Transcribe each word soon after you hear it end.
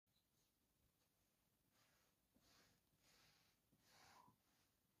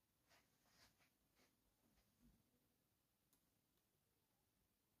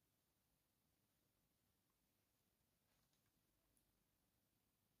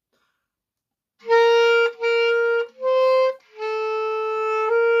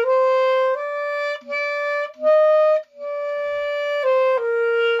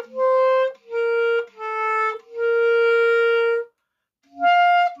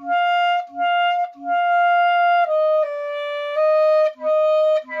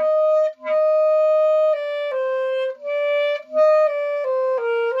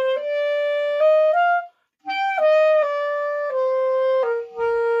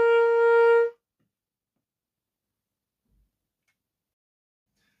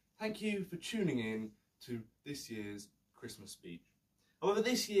Thank you for tuning in to this year's Christmas speech. However,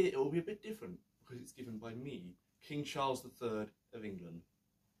 this year it will be a bit different because it's given by me, King Charles III of England.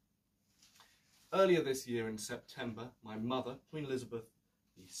 Earlier this year in September, my mother, Queen Elizabeth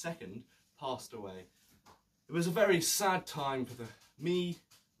II, passed away. It was a very sad time for me,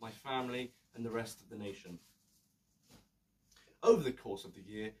 my family and the rest of the nation. Over the course of the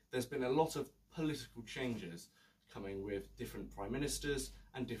year, there's been a lot of political changes coming with different prime ministers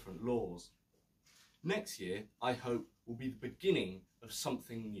and different laws. Next year, I hope, will be the beginning of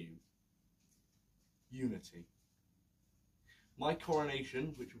something new. Unity. My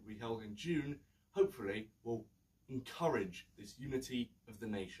coronation, which will be held in June, hopefully will encourage this unity of the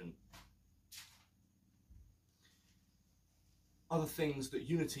nation. Other things that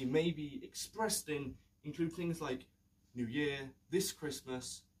unity may be expressed in include things like New Year, this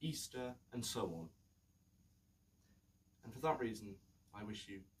Christmas, Easter, and so on. And for that reason, I wish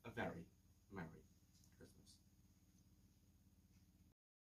you a very Merry